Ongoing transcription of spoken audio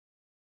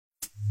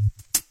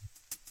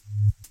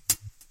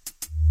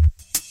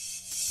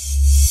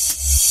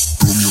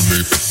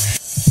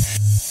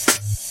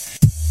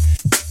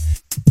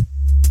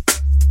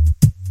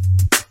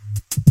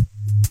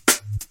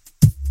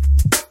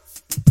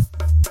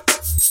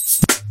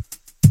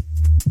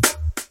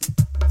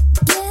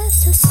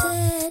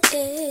regret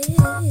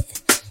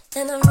it,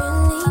 and I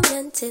really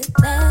meant it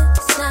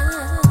last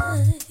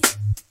night.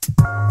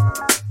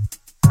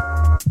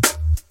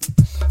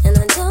 And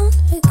I don't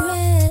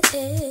regret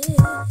it,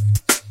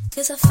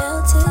 'cause I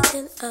felt it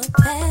in a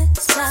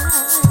past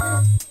life.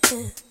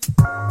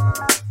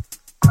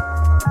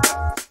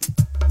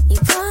 You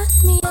brought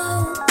me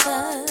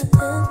over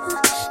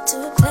to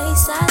a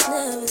place I'd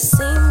never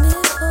seen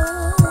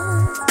before.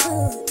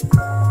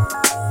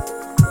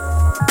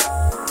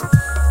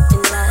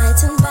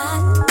 Enlightened by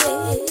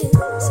this,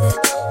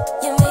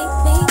 you make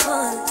me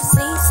wanna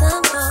see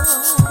some more.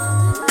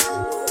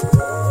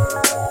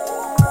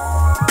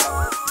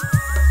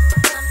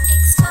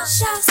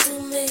 Shout to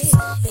me,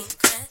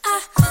 I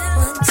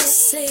want to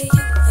see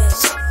you.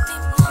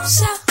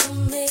 Shout to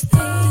me,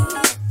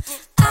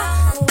 I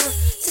want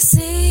to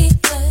see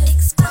you.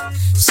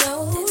 Show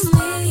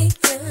me,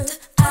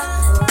 I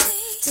want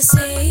to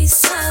see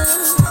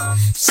some.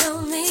 Show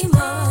me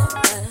more,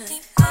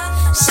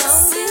 show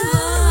me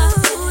more.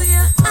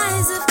 Your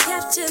eyes have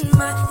captured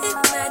my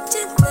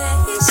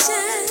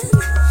imagination.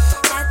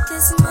 At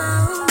this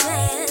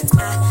moment,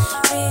 I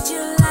read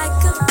you like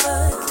a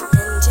book,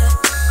 and you're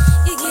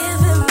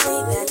giving me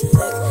that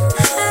look.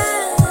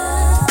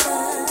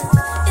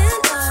 In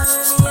all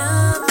of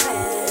your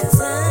presence,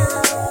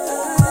 I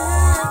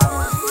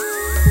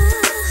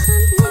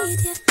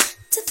need you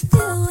to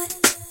feel what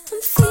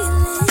I'm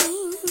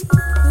feeling.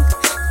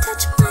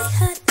 Touch my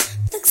heart,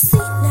 look,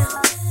 see now,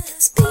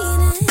 it's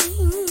beating.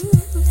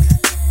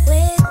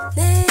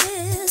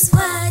 Witness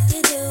what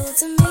you do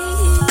to me.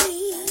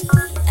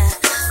 I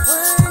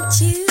want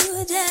you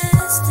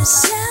just to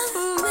show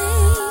me.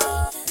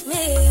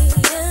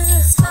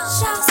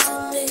 Shout to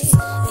me,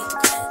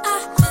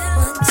 I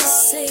want to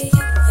see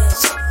you.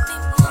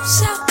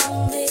 Shout to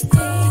me, I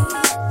want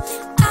to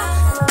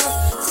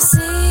see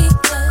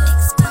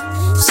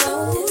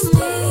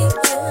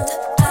you. Show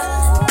me, I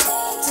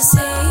want to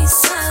see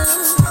some.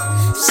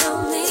 Show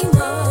me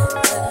more,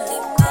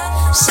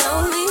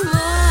 show me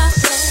more.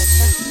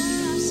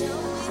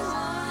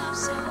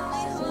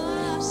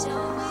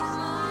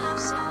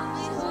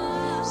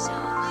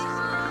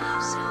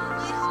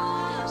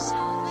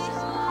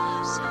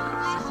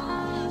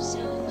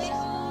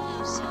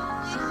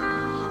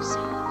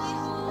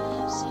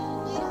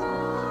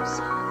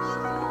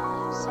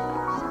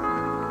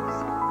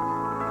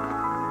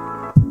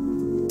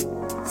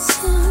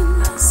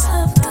 Since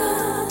I've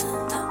got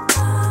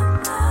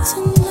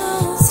to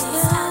know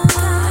you,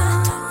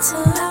 to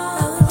know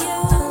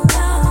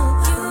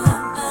you,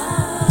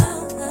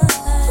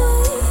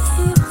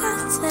 we've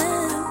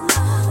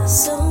gotten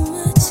so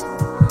much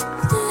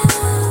closer.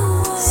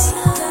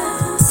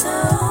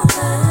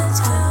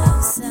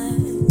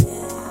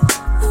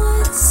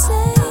 Would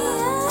say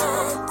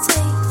I'd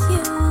take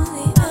you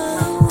the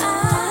other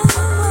way.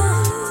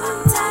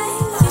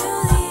 Take you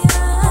the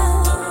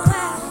other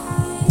way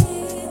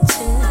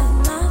to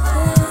my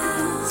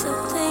place. So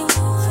thank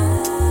you.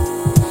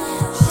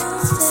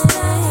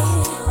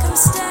 Come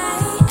stay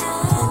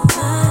at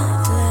my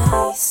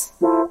place.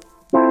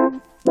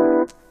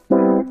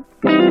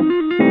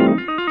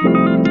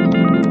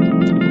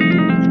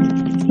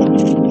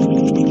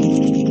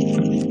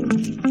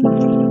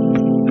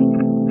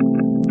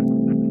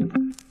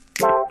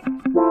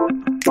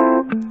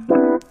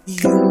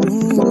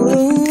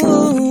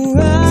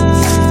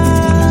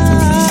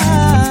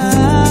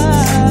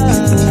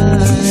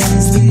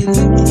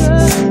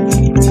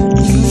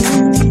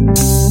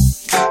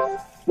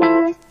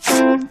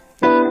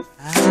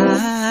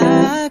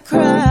 I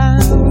cry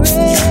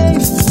rain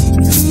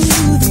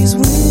through these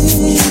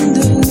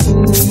windows.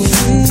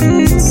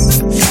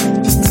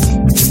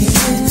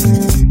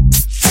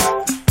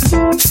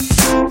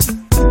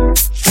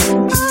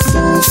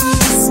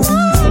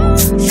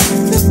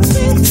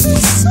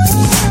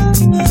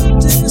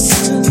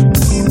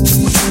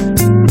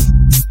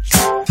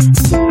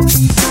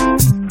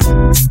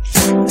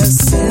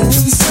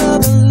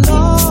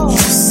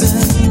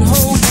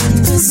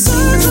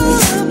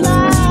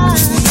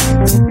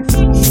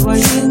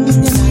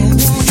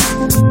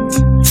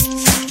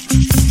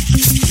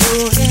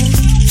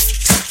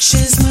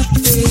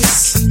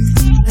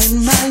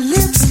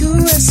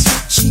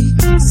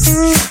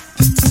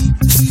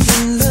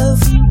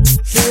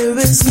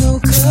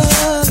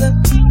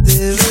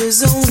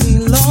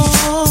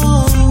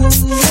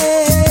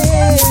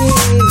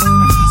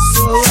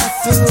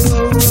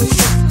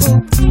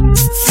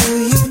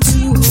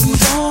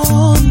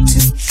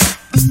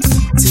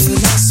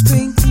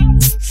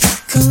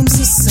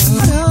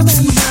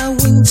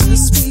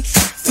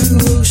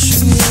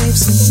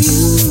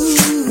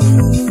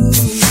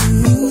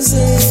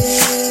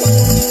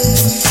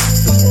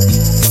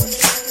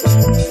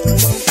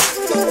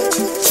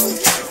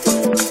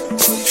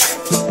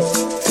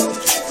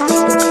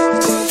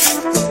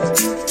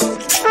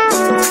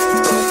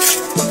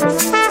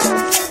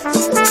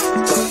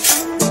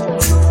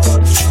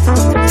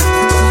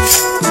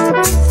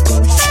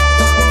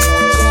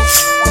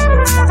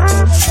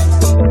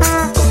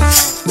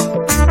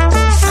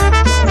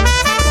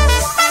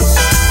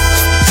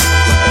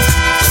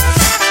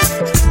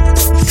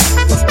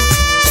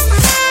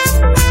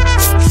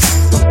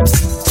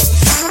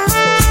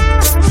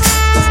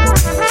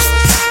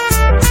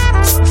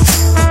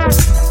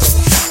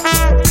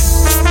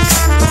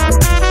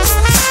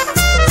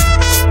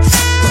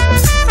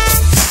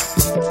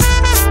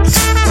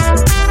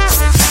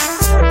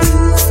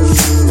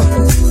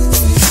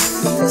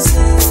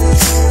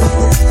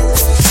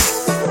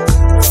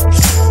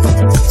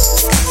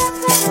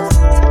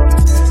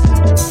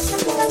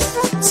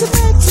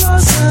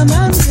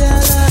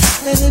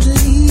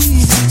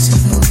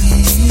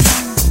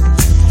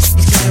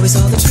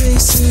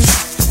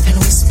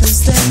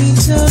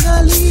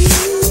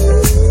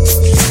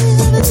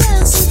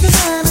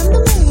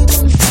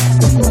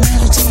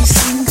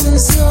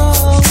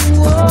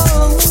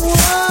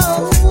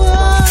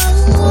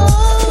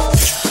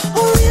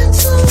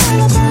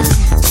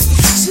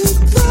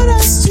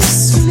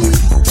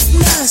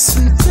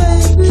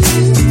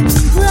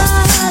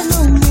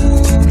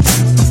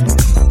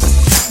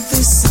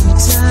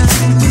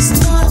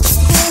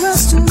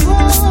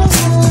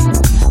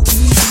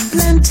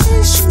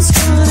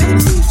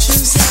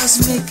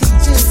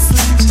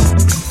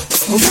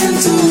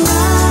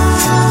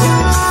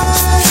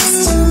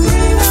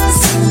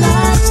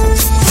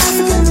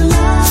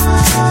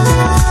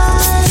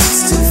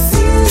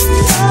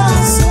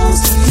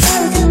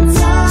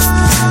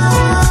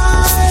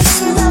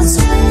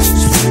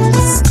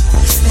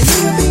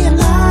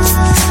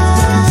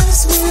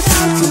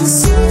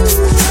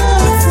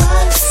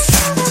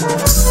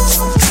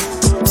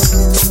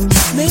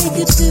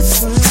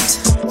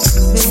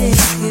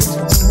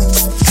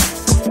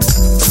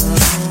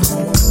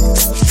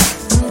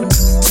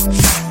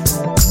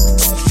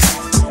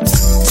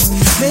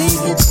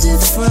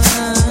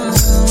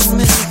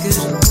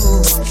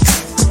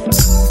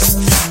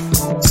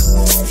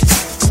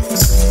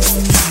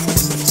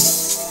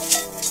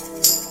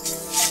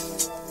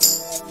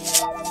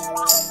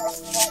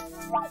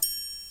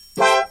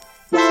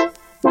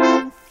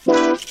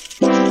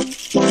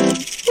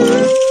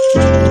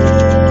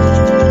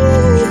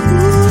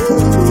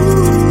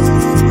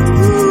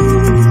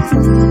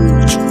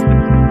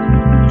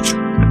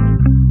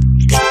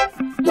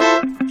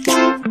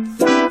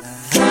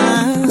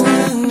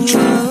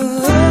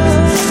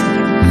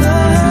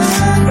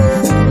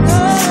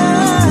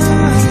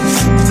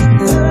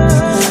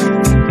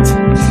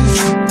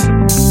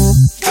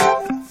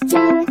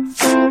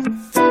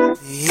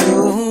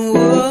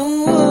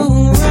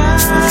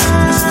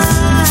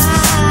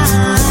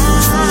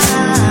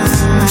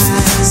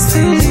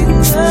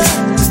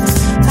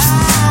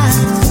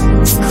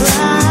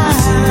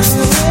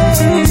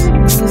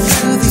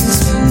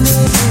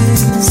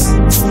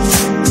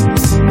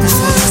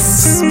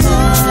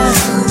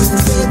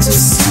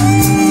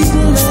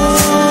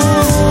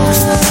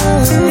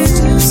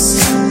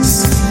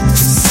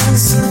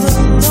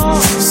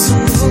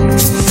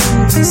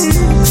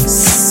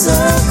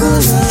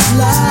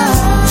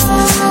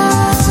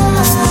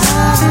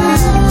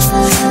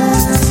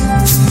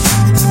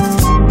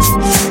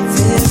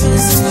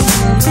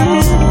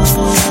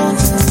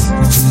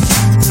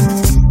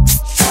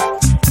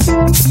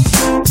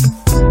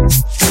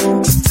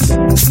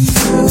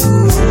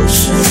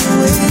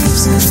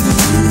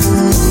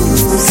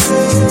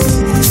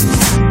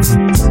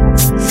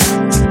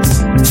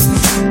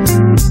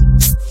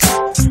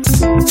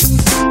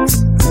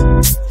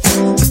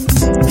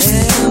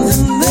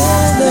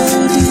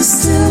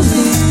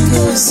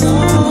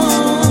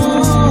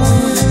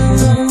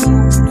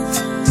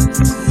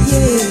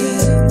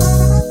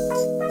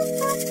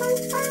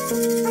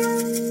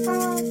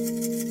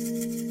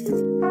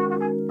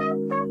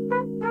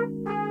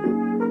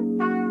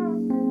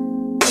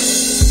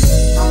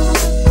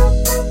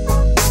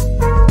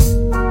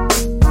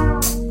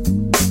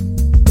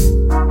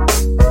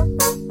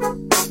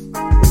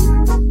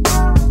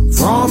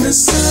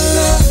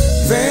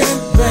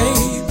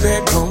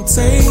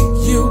 Take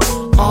you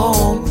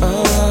on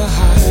a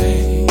high.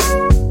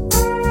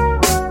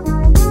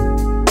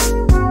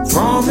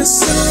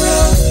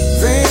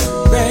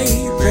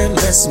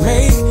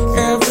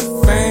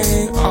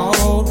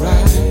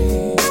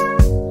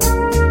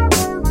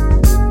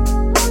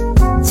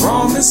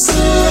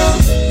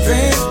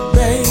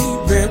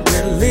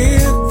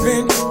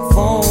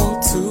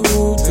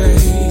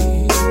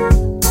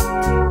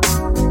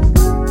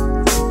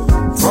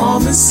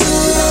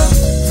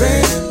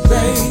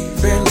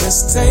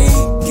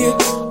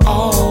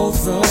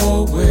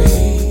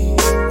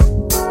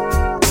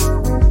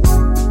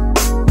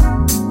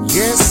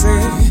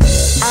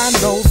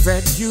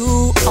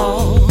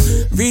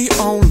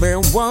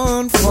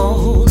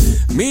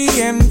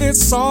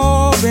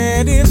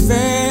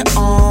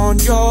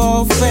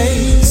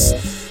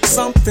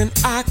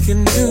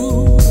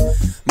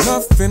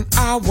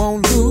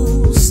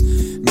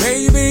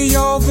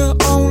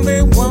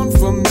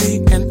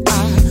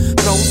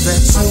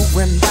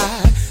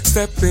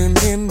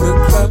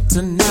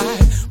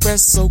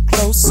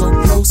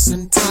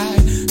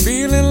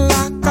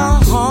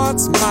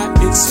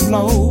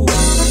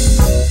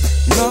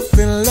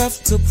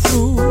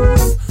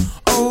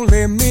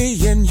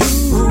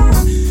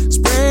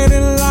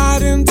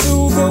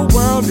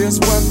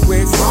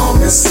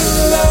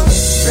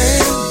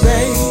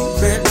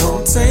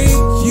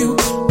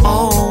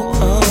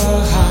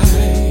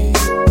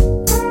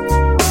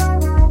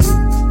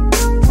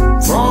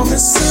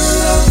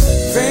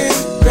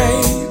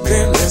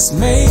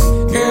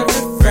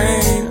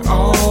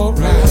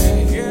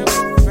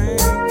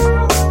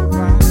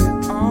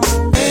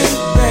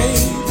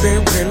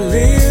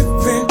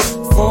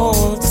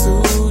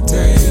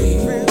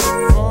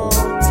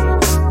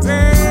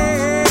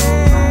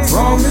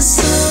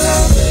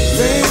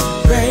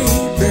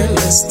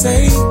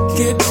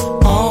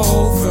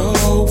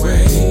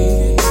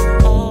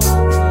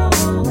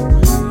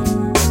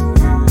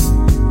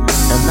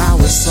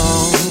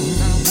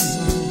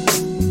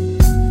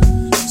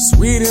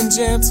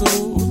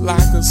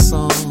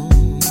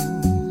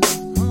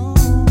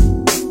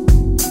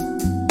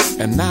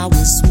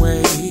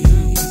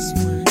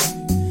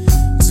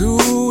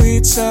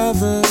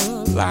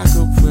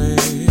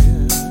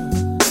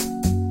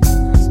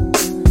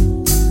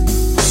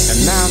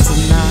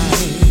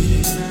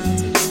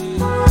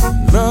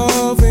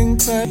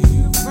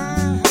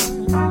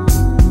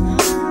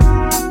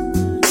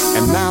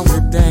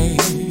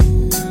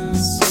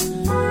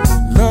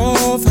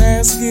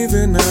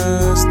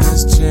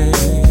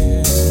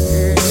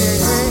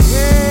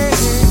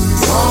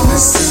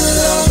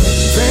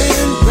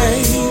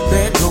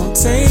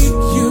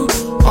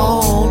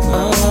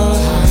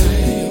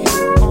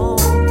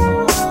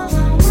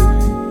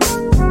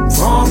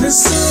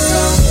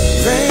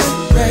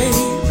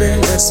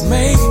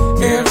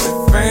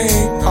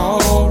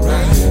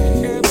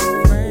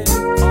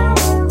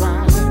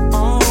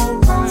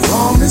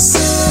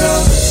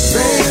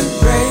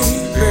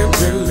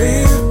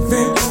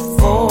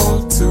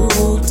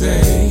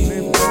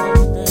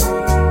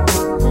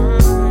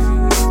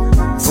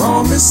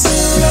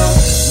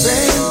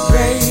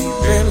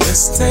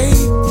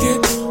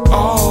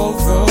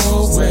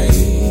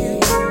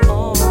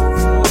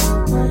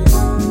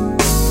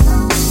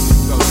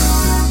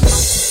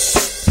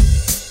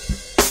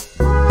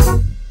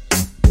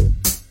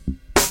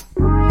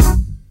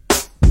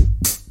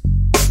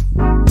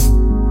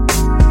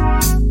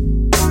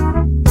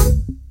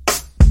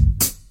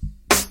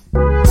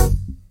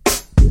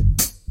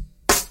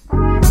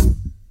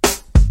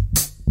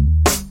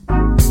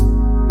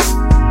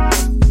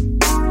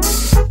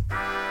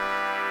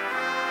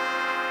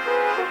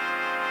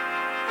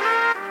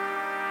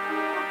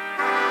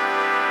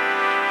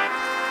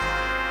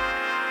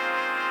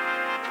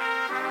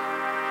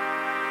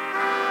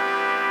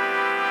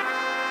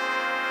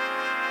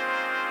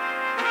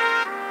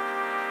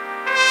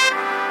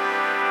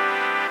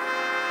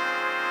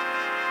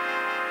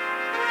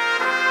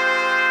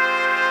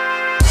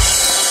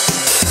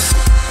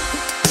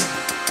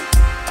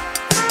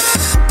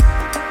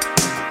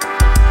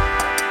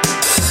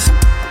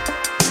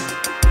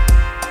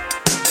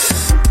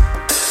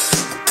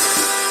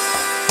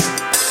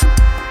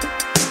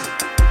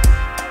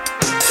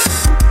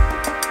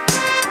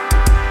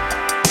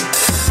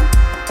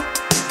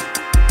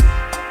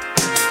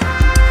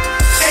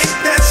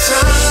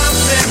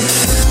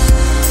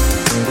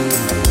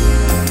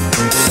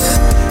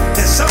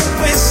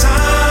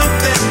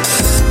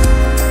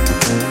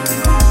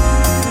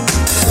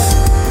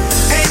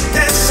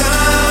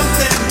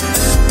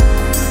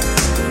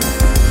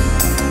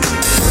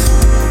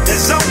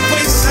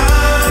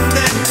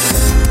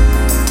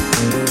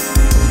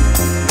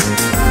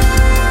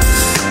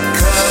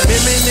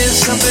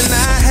 something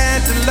I had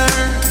to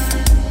learn,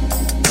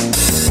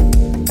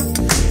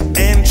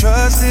 and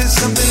trust is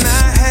something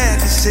I had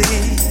to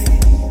see.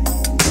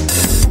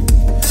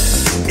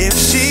 If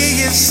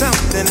she is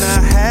something I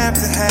have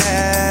to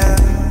have,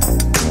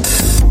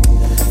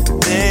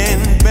 then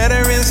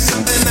better is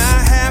something I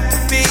have to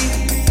be.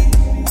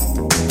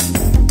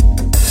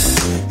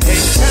 Hey,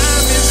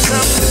 time is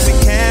something we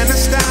cannot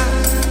stop,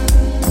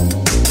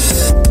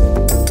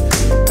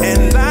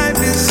 and life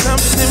is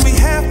something we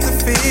have to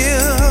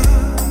feel.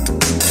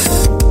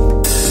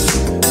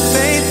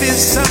 Faith is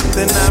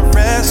something I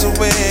wrestle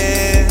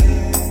with,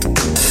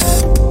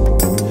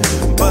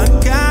 but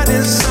God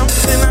is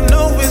something I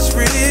know is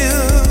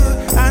real.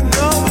 I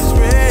know it's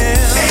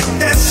real. Ain't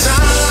that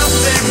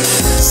something?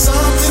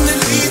 Something that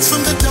leads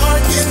from the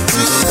dark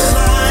into the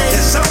light.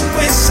 There's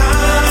always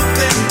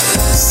something.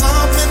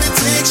 Something that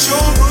takes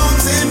your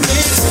wrongs and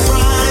makes it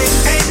right.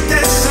 Ain't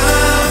that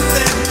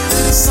something?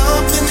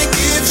 Something that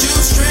gives you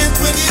strength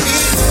when you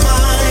need to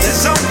fight.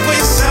 There's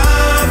always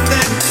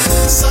something.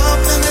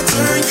 Something to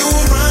turn you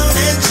around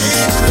and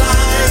change your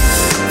life.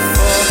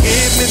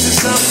 Forgiveness is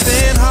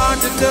something hard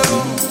to do,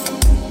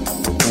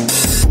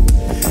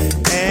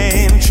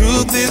 and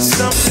truth is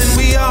something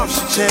we all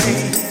should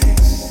chase,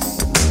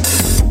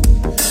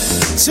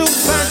 to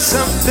find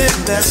something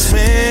that's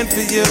meant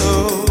for you.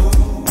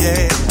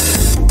 Yeah.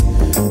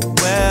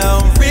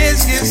 Well,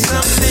 risk is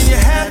something you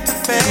have to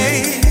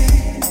face.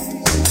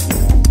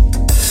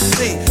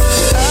 See,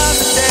 the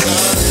other day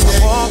I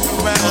walked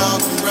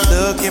around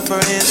looking for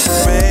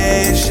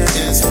inspiration.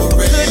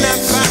 Could not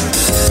find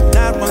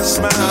not one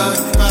smile,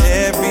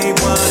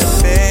 everyone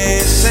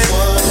facing.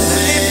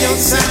 If your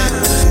time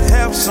could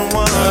help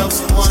someone,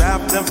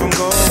 stop them from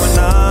going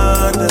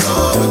under,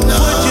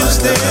 would you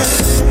still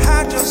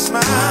hide your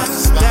smile?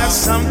 That's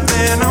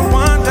something I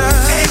wonder.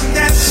 Ain't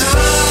that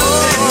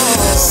something?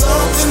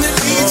 Something that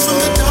leads from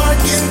the dark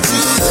into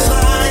the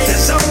light.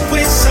 There's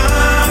always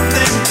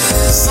something.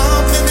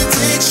 Something that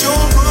takes your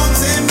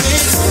wrongs and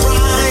makes it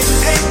right.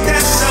 Ain't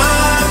that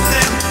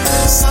something?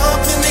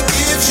 Something that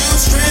gives you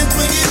strength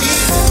when you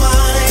need to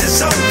fight. There's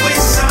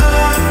always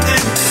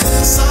something.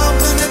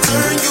 Something to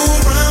turn you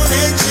around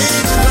and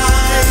change your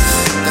life.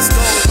 Let's go.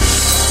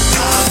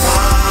 Our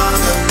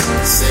Father,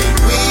 say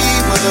we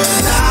will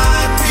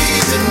not be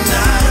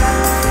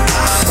denied.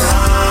 I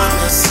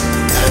promise,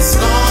 as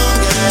long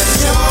as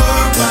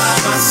you're by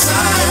my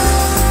side,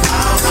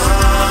 I'll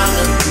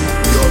honor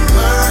your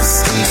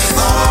mercy.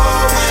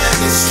 Oh, and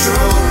it's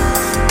true.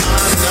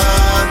 I'm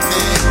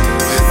nothing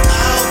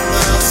without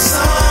the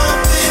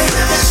something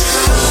that's you.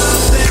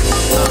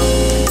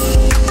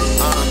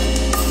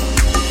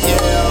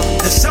 Yeah.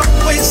 There's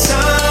always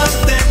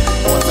something.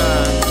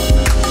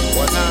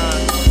 One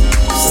time.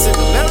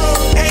 Cibolero.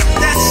 Ain't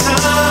that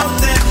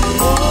something?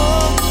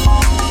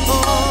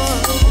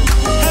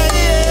 Hey,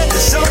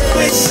 There's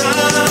always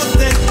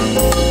something.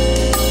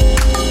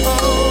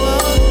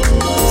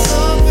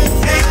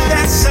 Ain't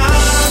that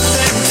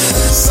something?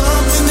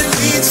 something that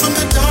leads from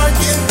the dark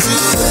into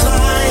the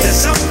light.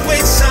 There's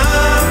always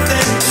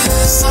something.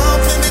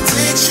 Something that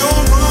takes your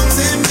wrongs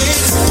and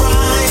makes it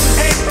right.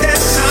 Ain't that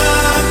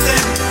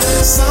something?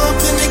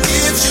 Something that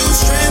gives you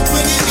strength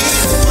when you need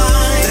to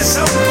fight. There's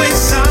always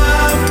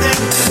something.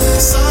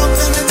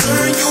 Something to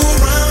turn you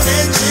around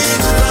and change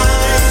your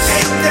life.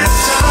 Ain't that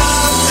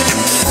something?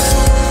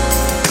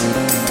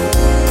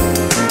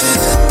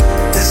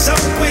 There's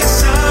always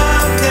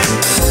something.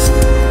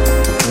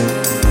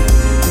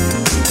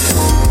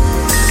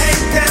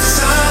 Ain't that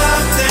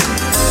something?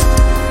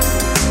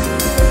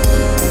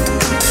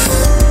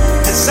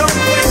 There's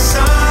always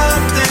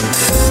something.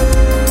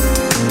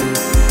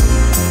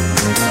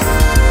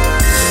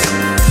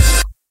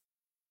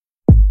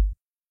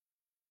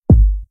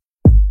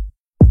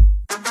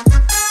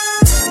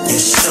 You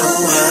show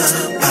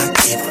up, I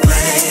keep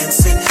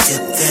glancing,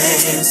 you're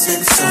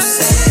dancing so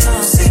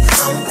sexy.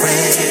 I'm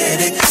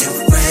ready, you're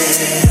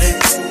ready.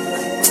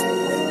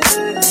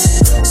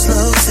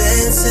 Slow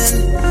dancing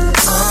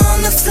on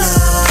the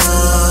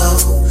floor.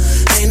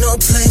 Ain't no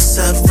place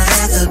I'd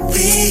rather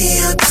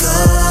be or go.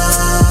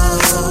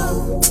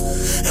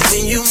 And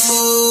when you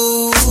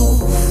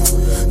move,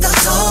 the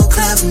whole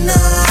club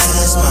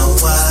knows my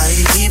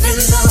wife, even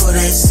though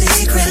they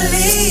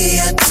secretly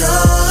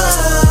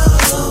adore.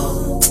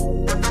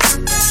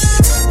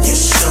 You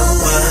show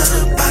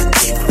up, I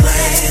keep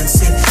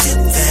glancing,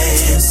 you're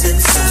dancing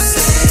so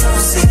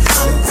sexy.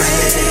 I'm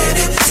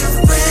ready, you're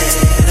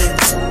ready.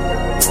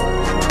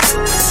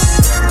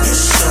 You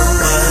show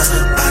up,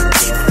 I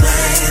keep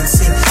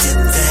glancing,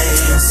 you're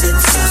dancing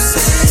so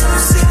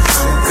sexy.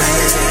 I'm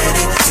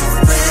ready, you're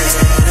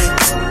ready.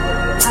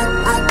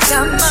 I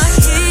got my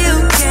heel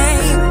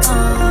game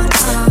on.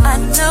 I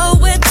know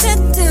what to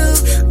do.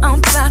 I'm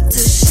about to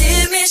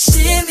shimmy,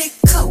 shimmy,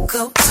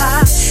 cocoa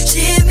pop.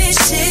 Shimmy,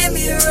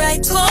 shimmy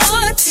right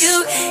towards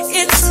you.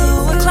 It's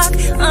 2 o'clock.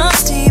 I'm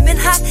steaming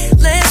hot.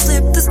 Let's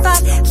flip the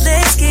spot.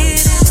 Let's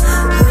get it.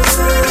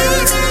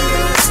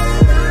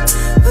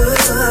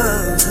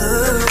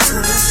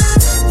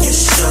 You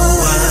show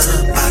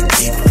up, I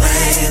keep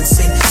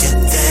glancing, you're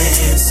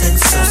dancing.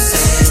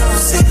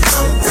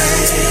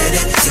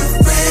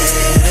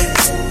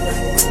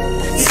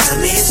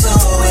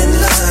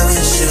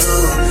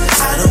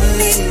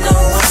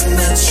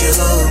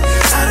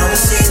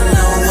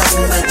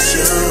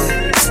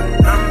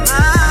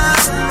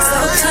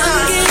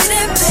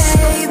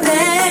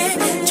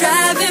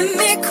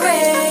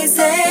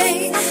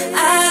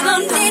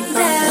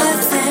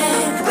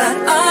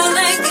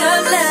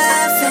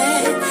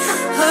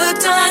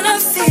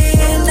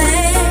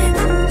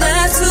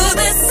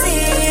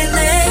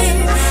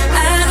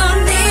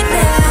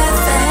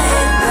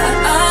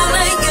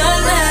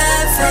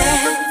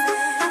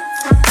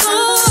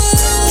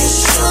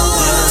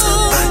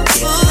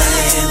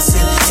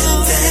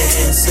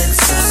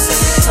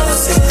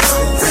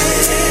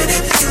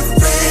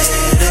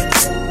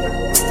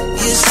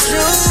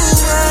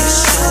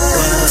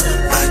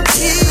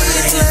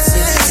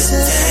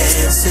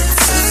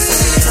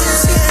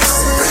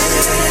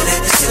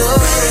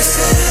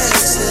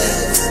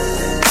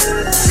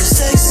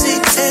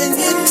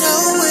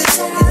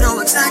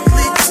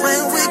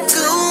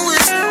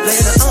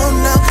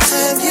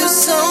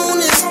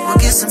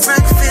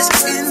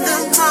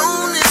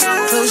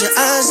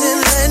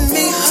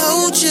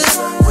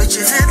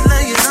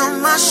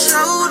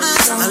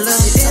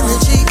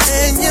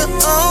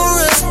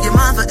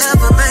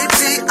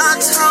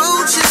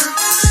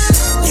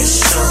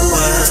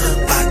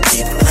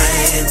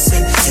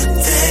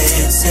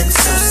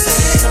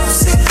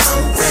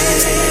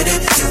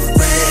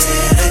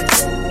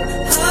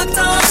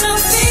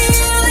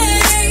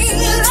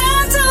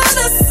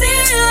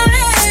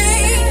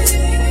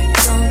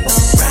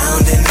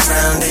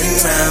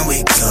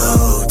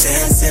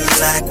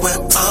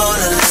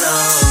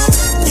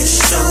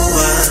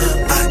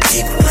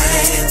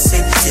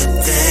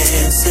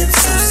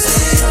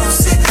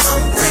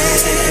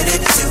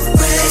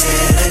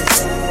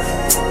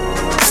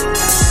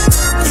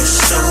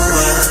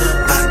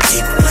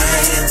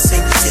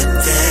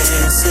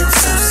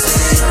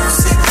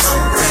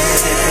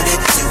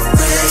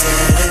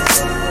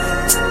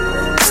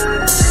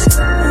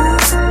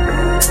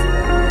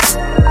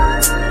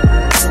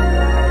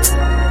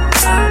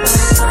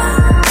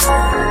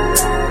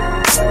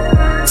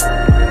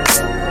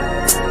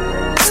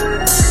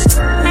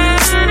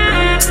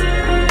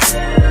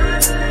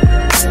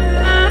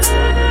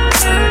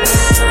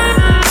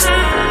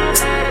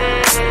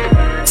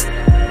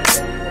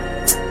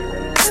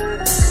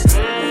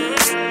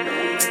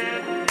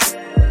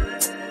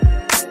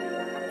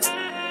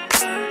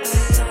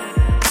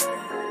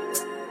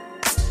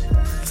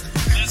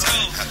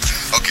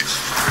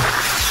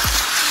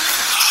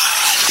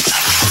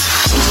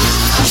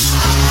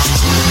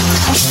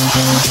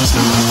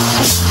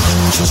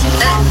 I'm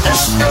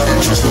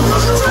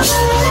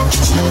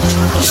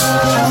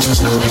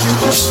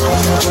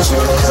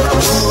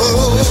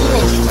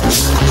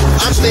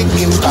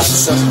thinking about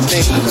some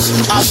things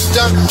I've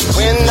done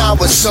when I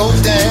was so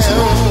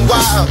damn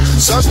wild.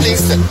 Some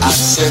things that I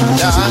should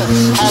not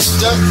have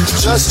done,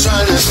 just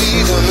trying to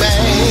be the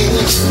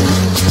man.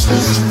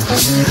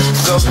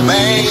 The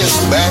man,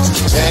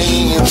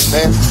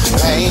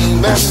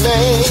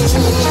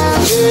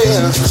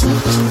 yeah.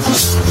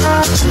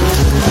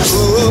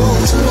 Ooh,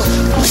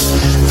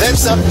 then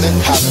something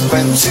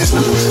happened to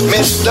me.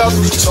 Love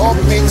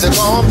taught me to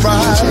go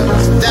right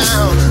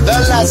down. The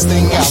last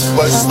thing I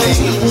was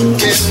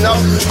thinking of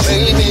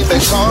made me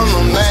become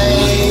a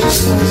man.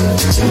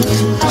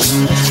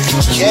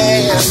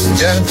 Yeah.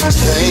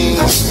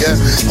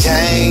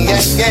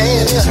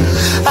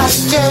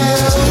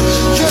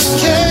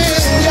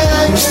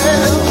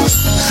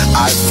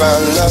 I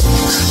found love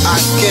I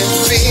can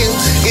feel.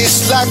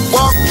 It's like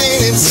walking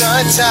in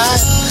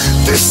sunshine.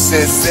 This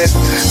is it,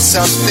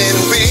 something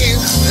real.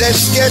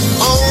 Let's get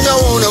on,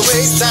 don't wanna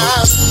waste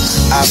time.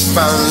 I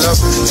found love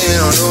and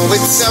I know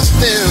it's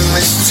something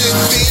meant to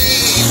be.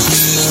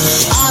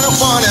 I don't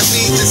wanna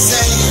be the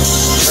same,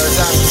 cause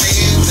I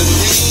feel the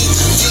need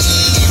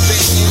deep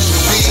in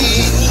me.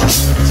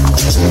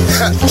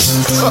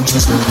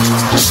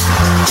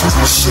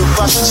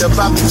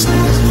 Shabba.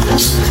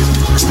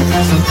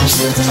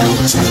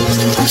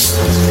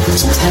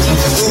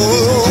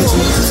 Ooh,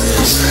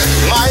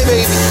 my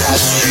baby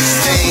has this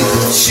thing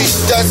she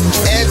does,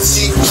 and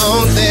she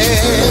owns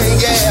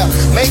it, yeah.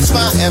 Makes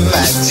my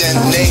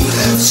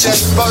imagination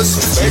buzz,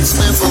 makes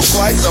me feel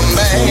quite the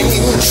man.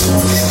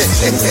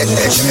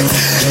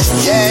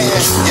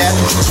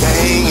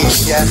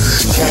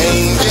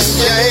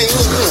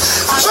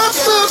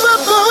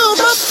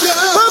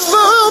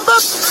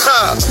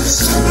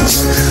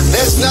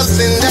 There's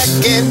nothing that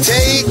can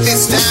take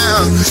this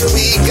down.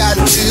 We got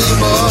too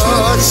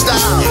much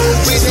style.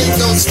 We ain't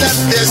gon' stop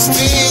this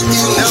thing,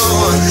 you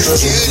know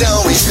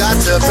we got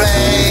to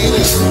play.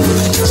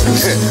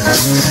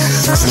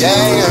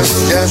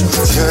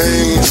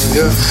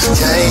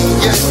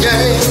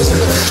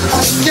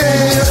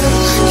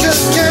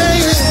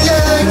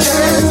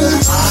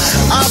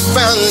 I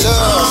found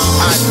love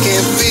I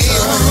can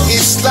feel.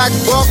 It's like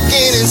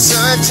walking in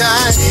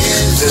sunshine.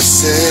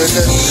 This is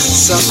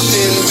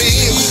something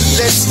real.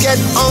 Let's get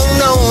on,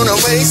 don't wanna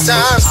waste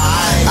time.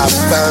 I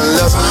found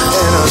love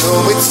and I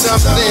know it's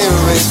something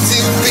meant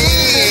to be.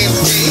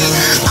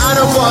 I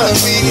don't wanna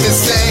be the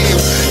same.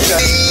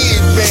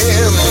 Believe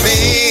in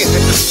me.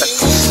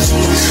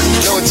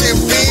 Don't you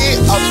be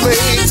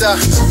afraid to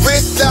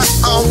rely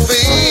on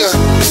me.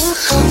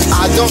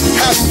 I don't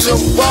have to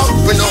walk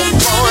with no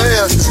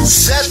boy.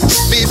 Set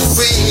me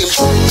free.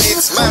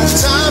 It's my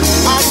time.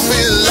 I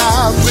feel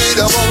alive with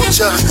a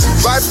vulture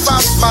right by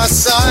my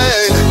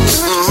side.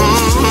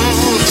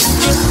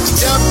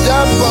 Jump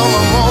on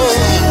my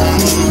home.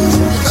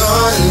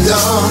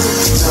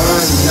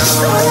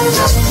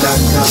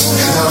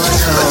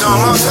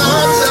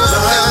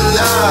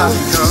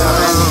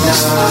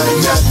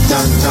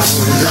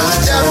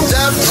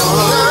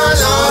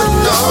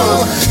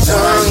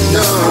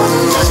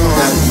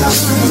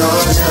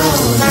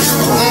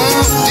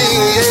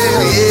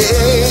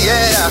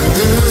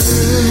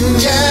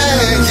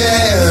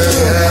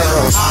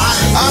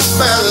 I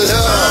found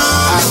love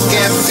I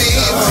can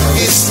feel.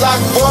 It's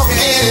like walking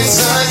in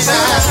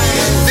sunshine.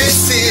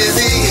 This is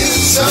it,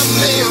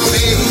 something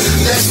real.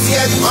 Let's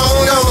get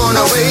on, don't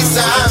wanna waste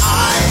time.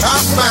 I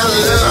found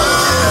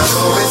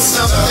love, it's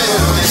something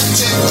meant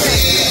to be.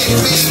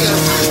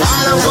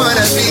 I don't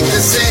wanna be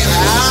the same.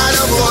 I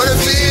don't wanna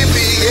be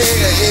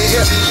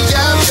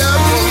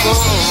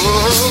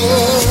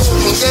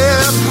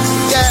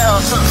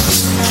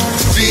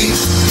Be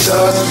the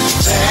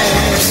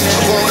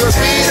man. I wanna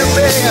be the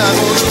man.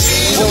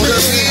 Wanna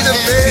be the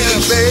man,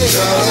 baby.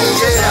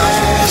 Yeah.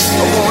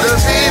 I wanna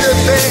be the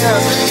man.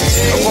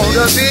 I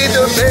wanna be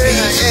the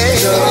man.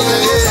 Yeah.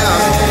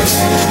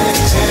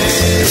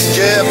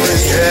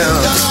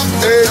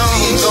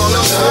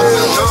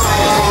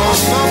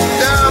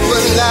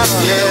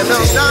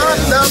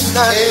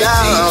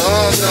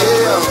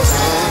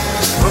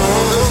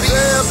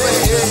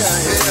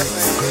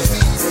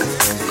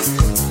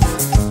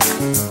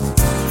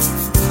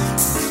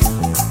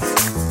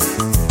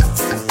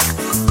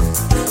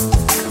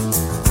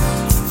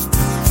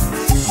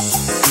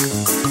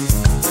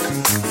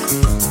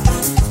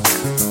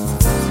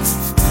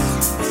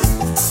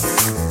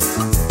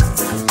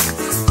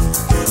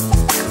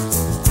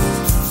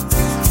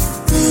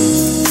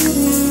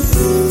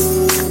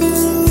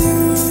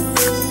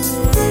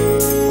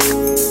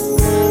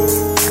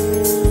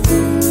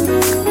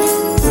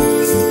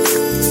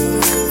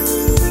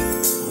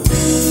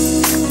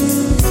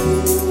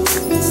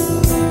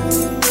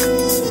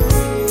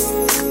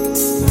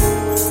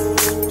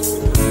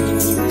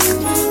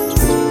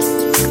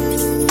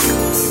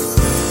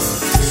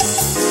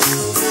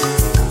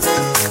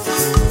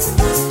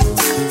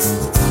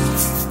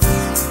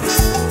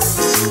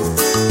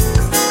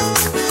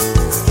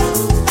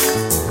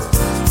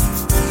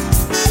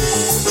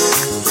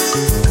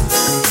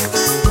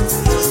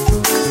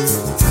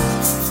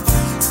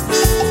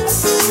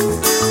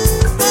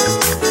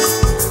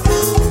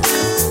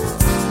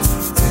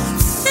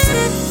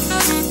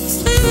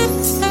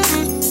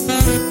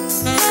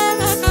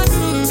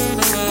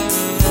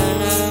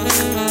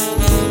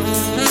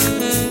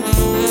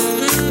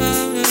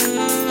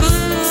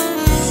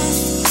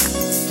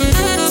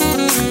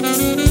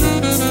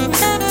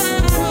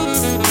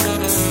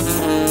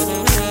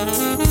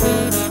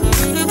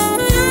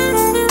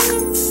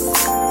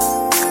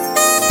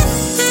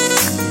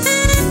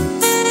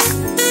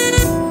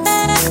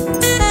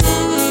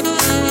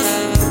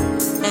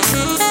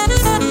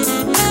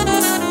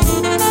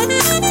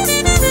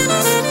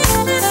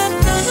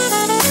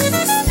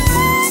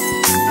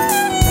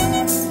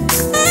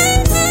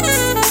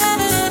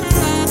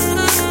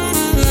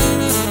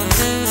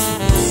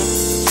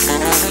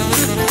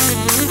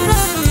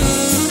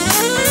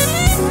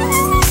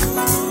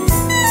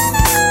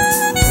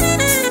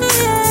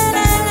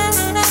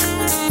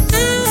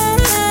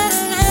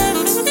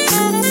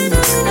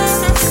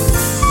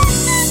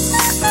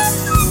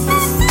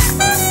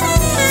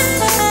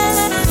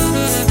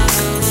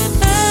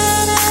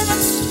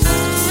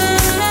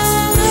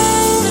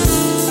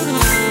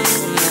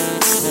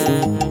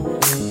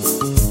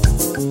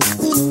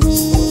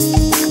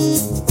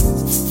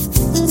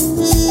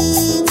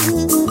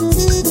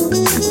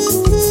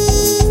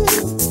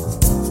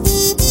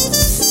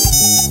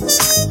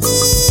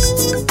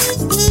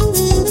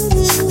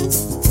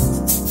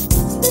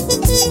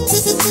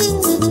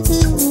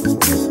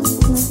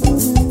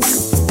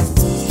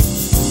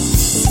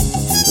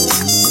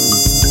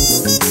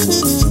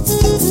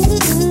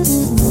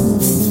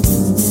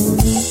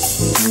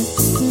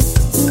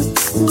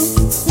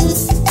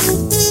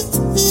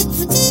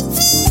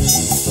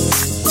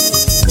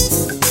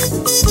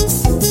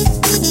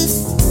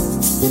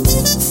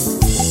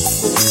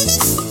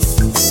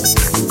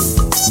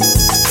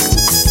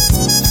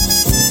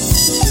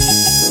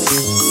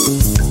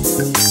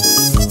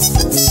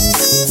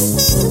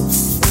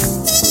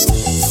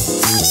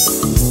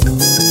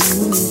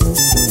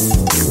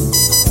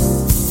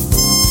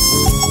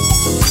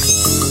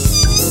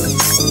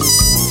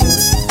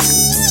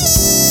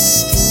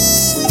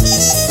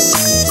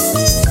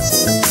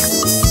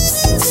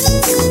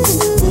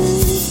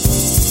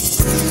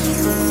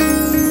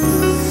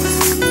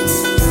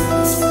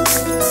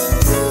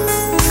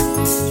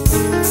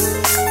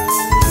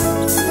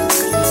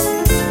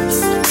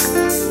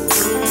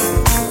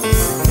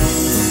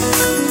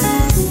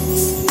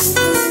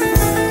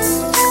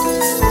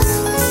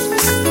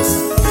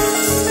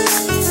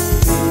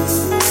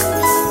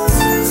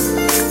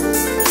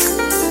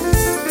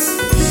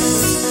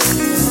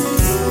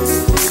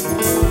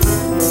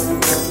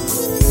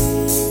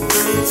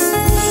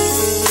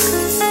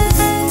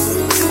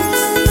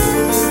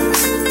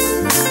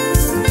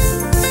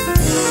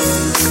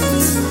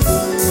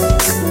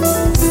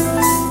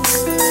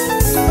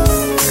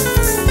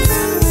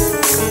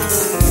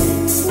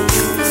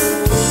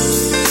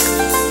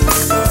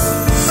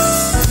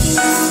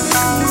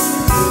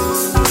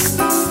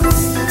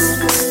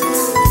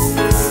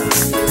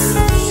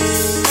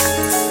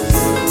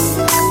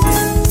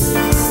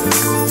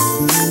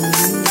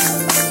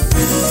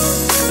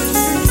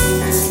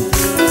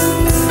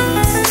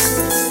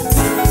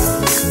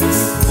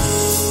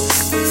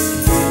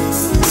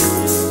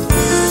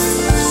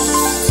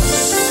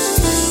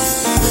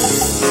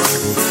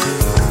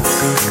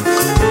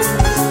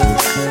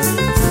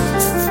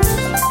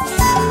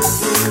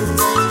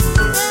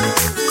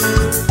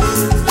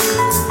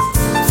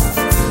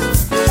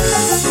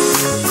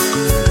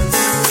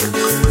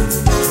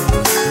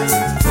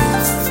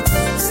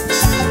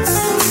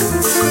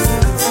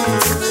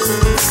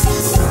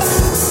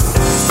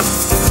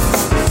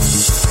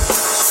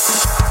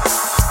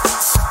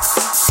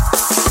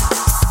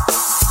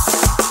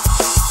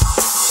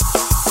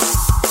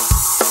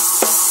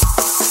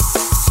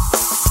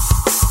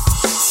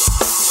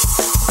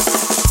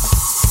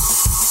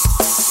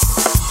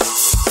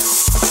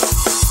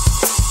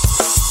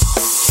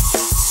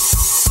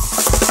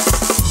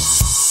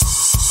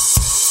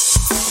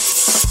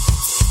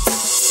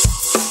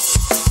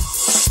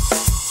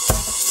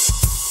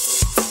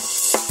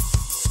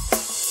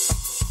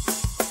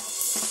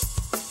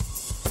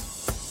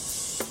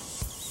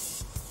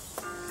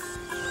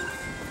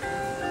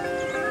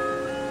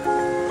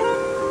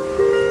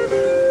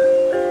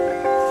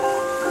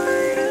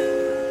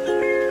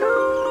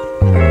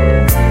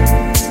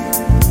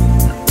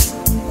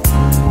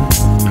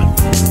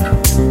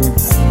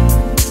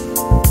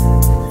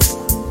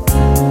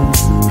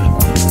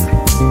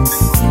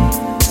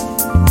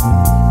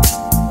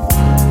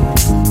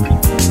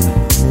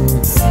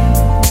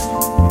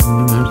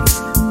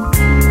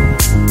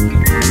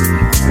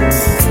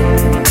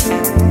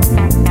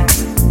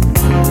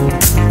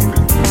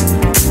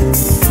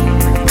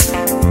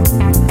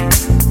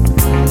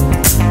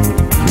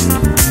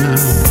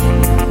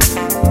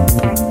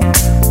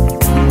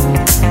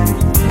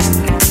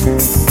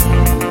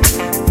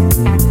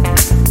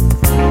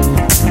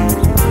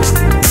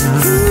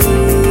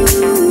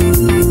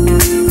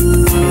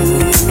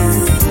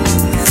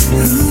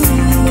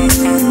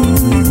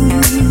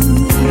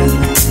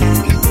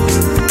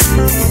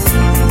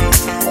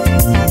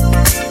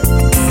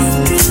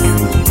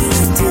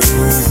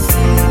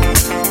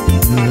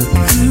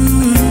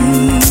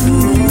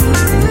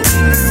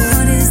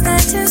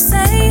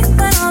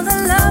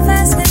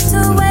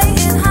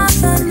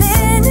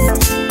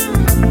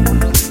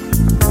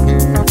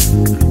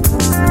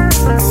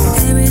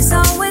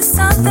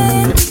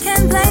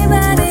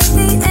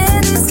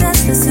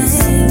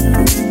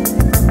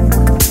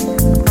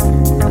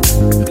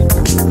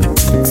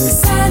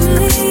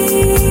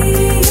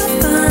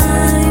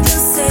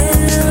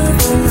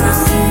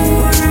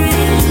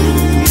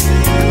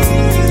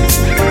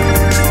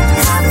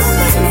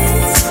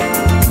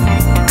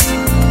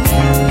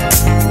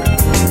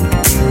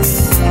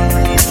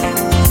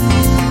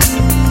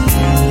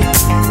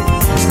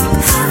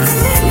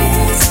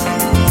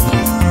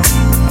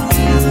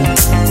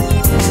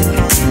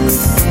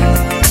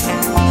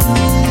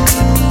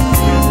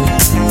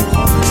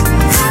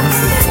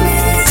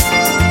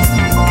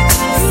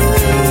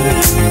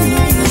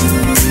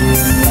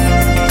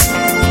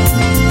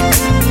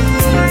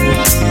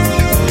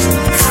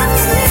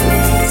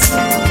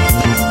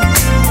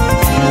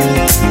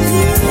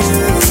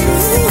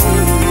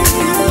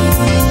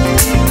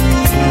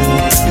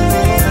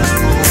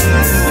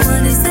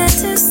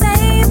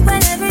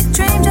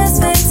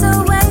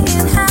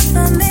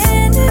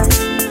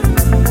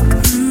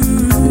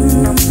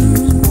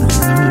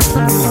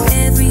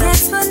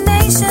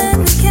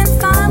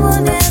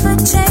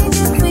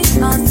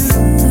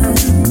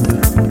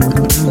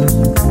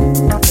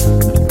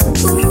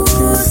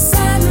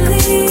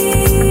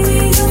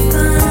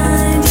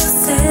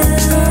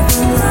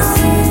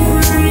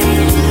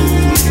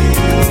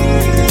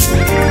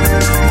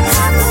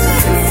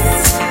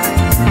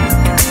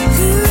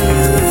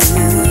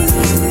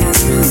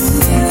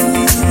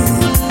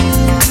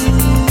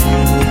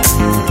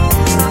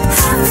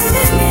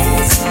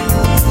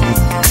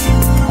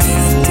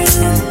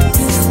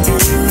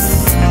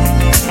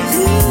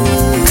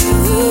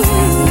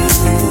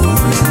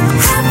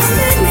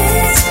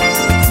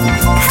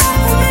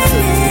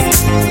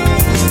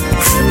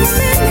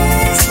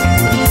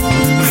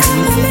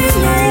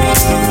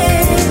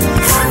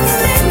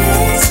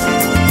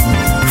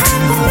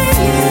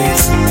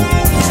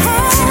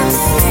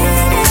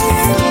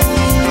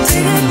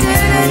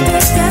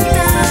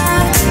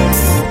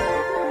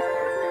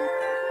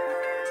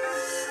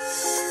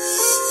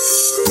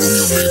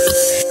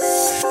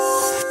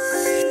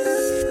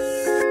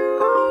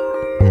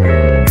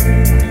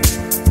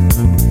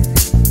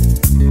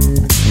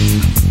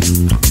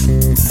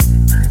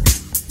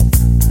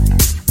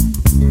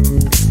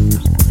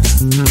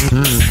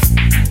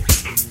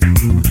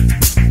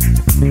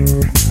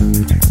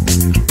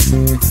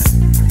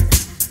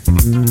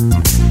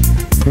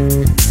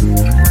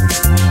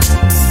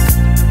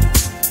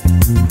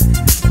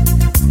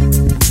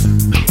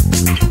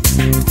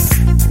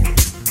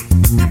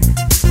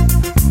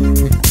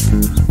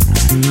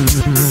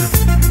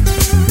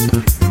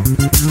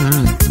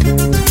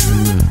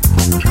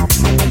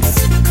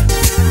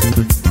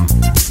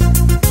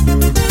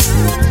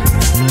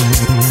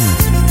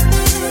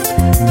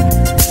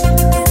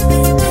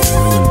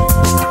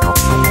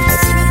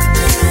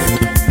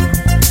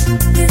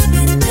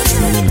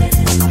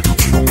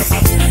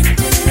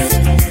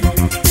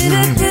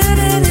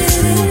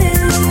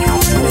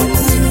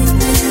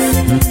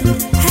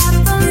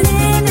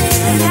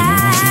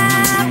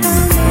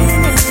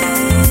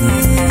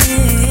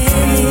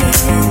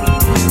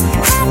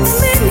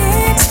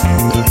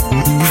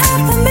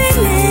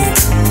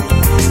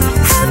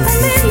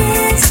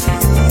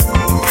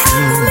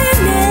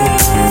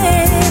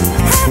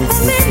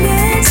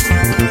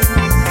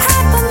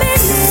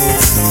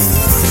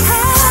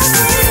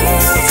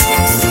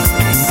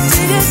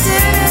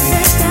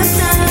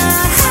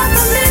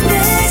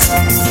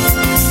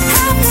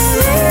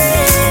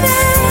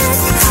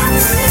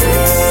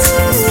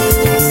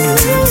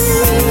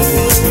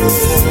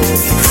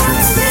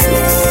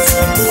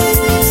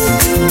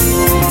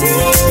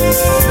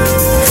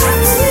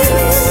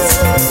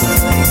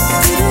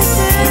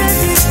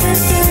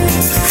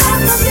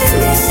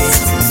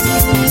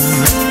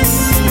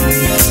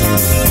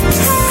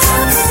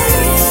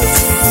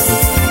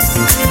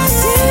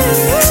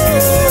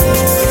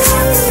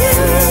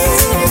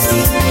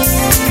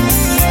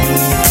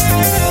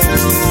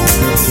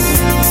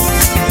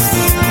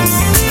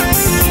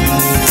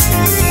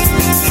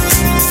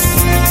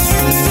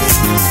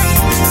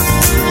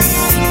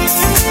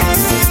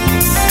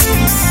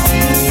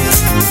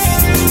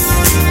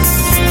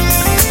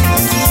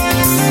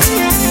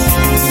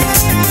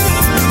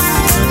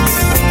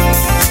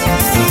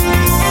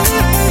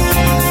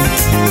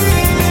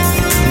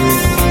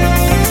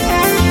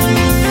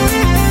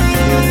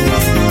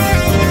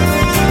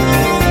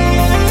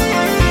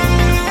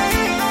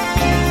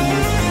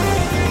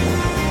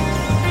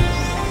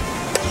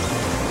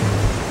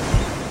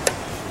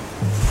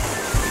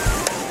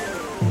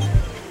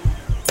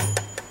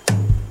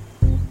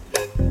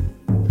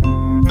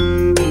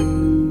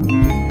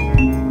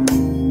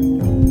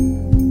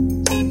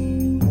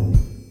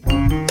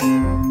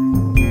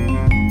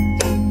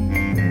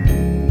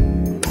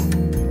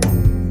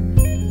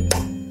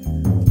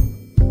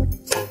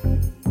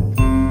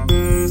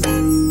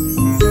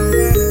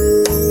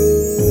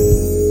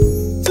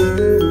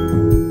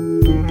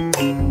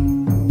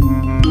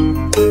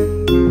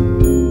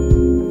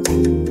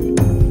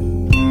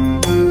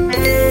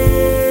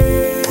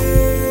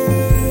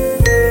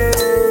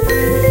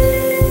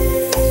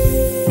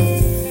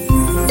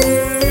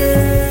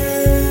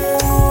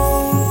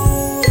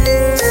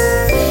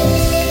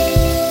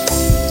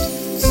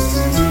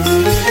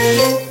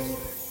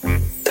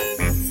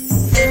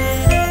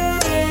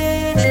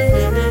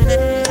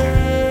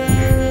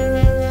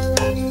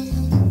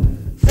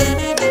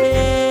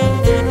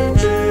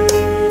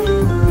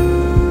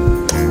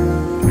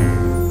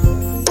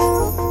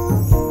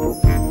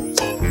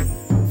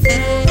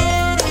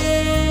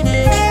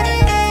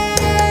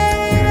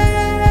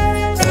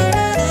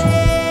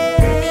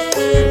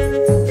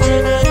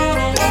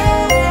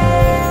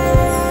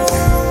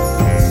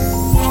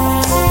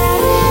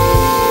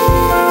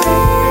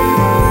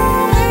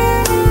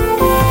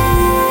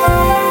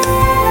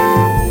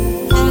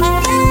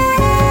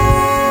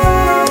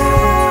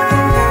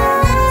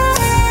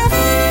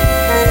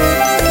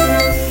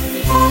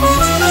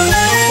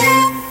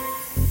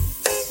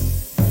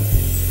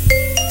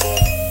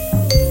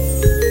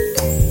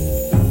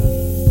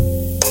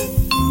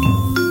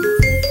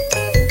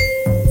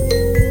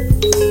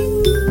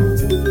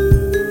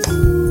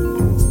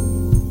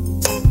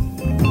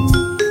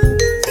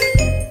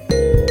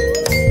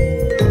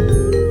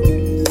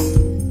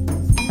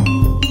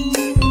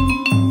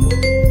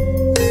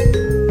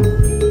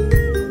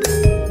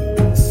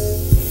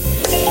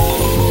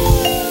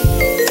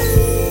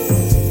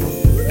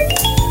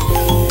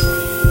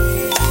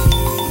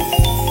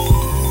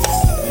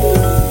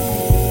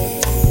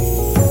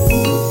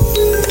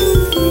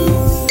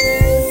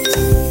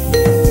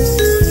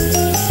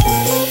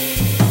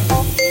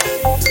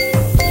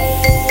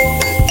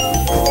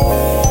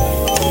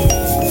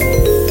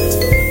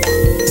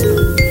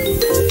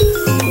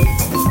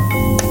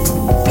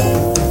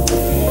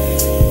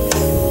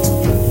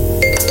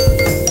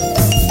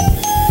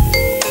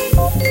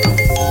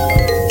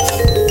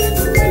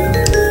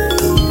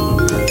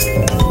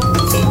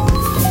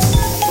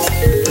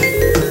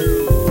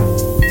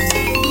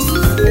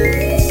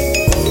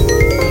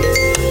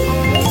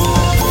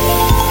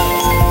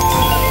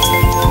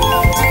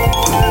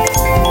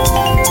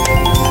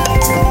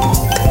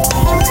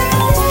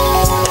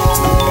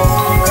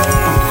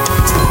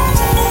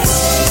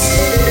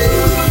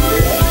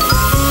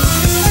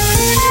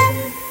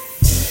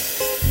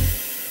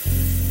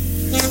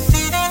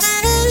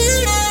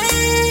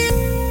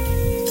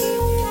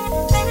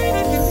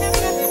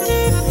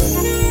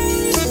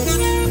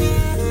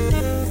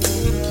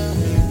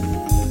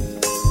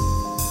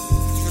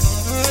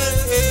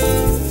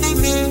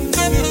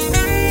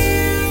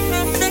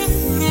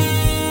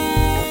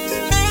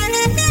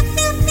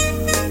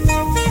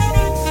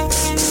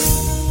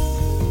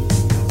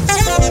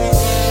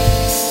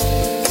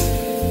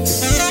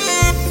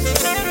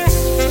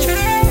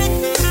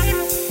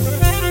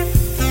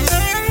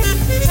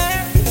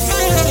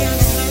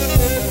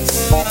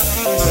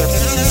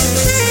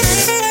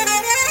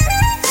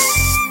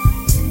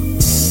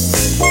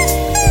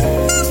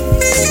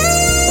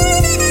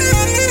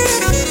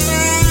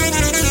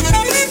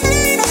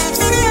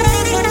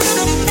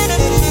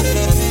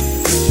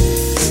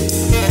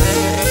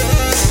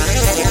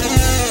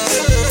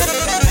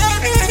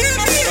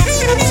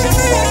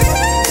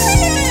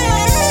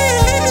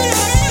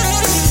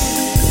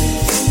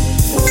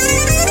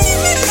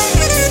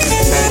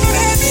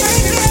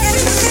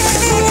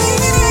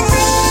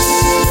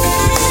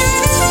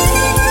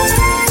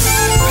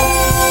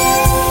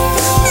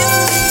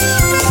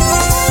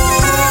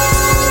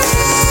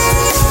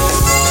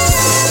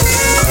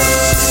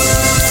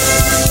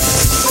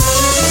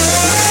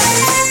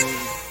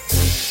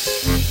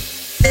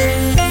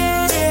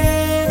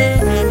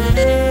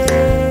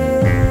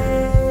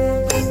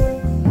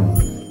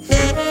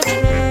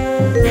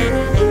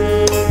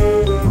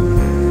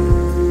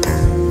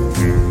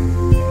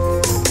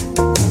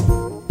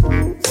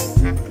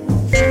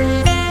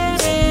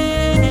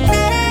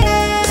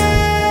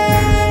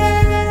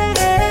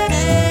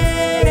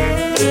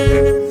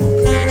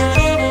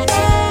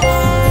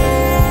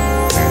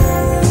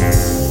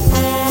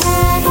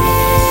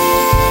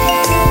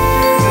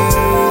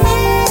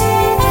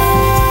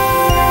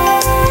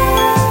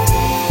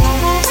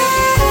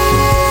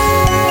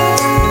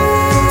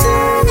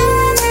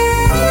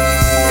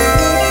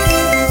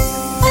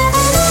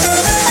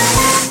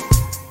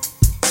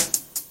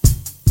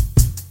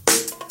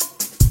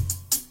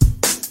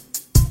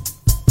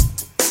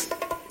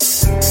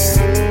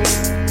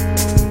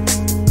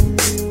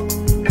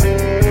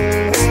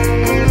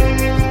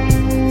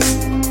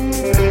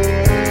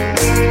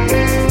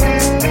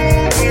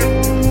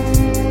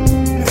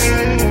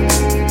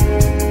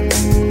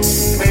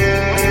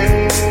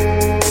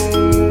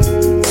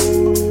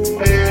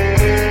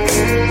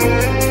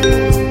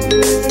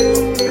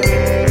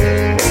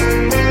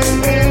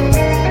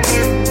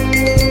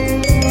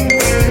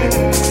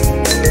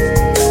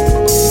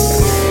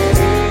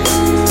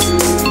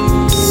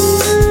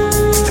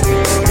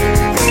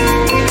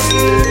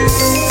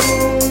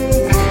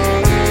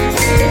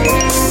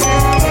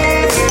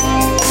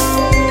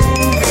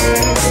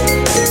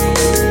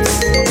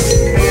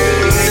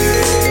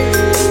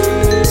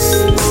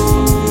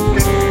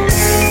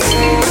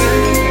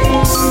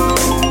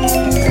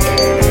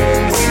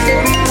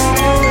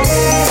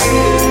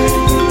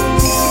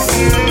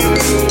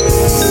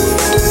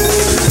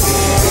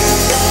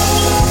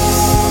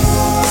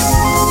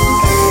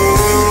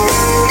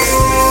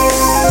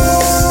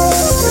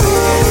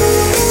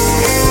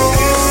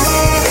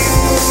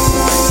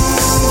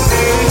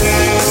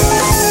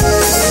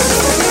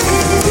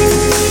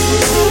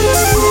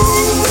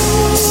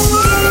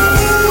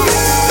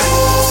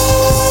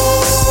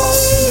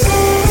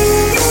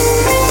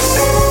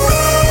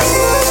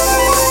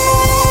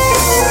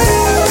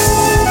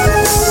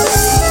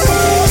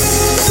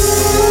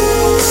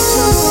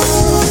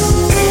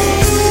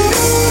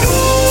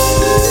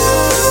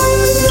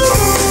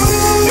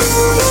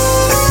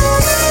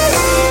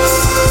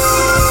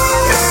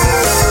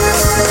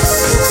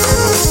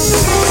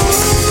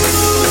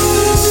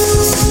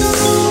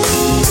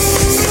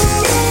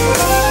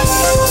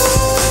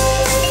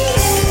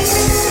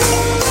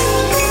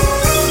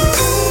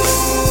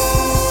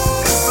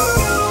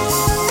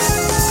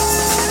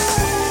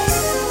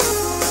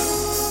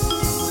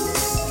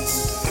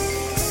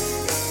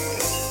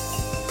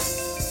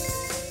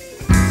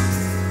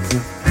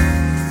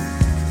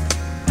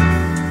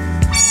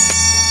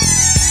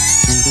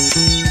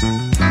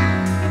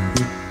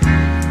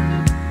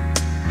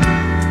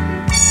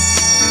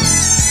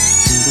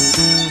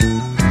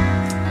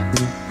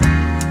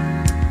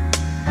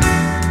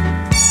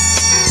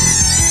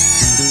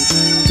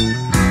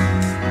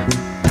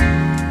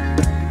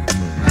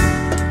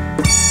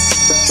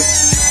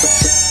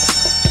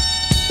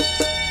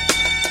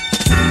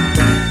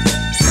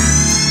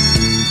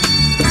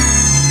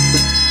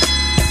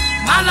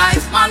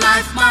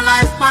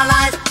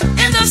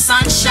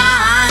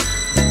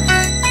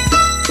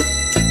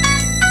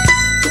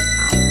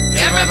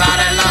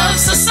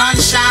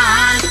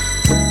 sunshine.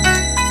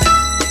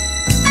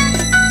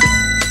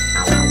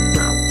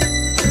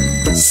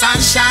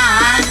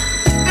 Sunshine.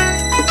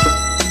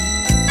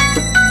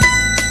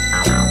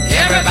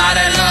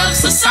 Everybody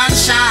loves the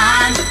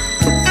sunshine.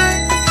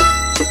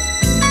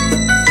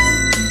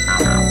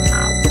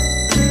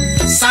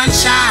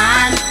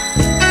 Sunshine.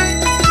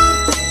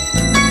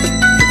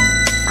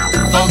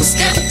 Folks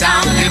get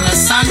down in the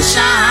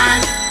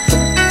sunshine.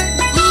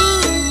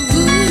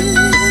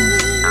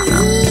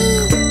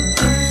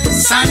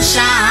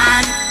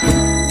 Sunshine.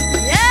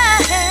 Yeah.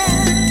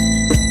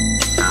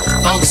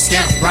 Folks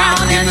get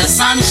brown in the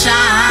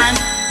sunshine.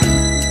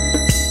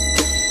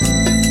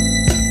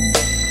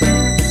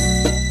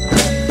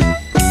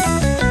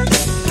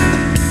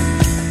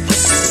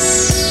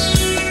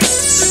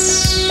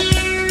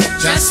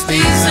 Just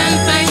bees and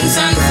things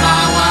and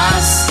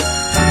flowers.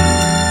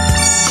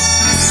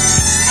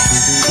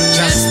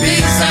 Just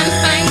bees and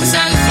things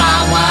and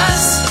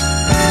flowers.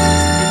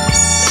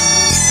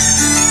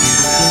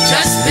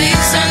 Just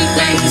bees and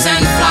things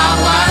and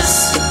flowers.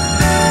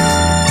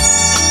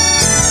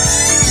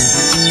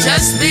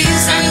 Just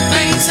bees and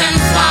things and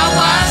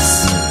flowers.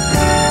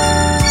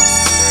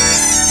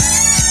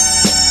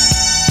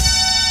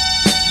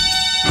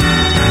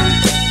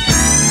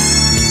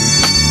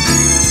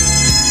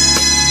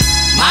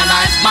 My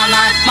life, my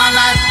life, my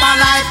life, my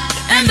life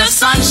in the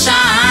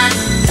sunshine.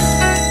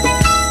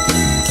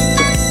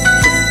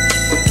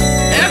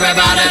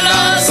 Everybody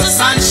loves the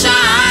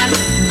sunshine.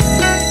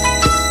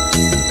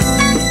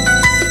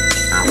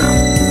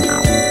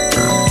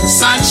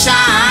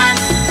 Sunshine.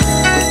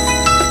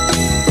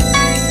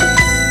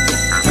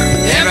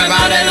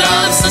 Everybody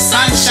loves the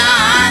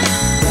sunshine.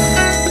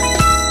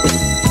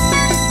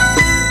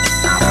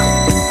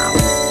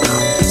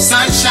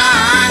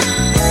 Sunshine.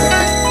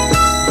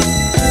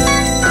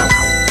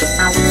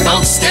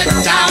 Folks get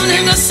down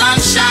in the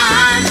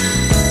sunshine.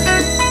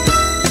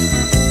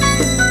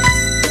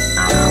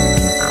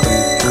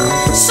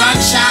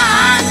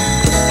 Sunshine.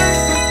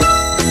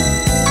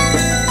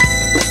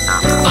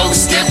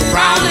 Folks get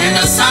brown in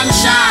the sunshine.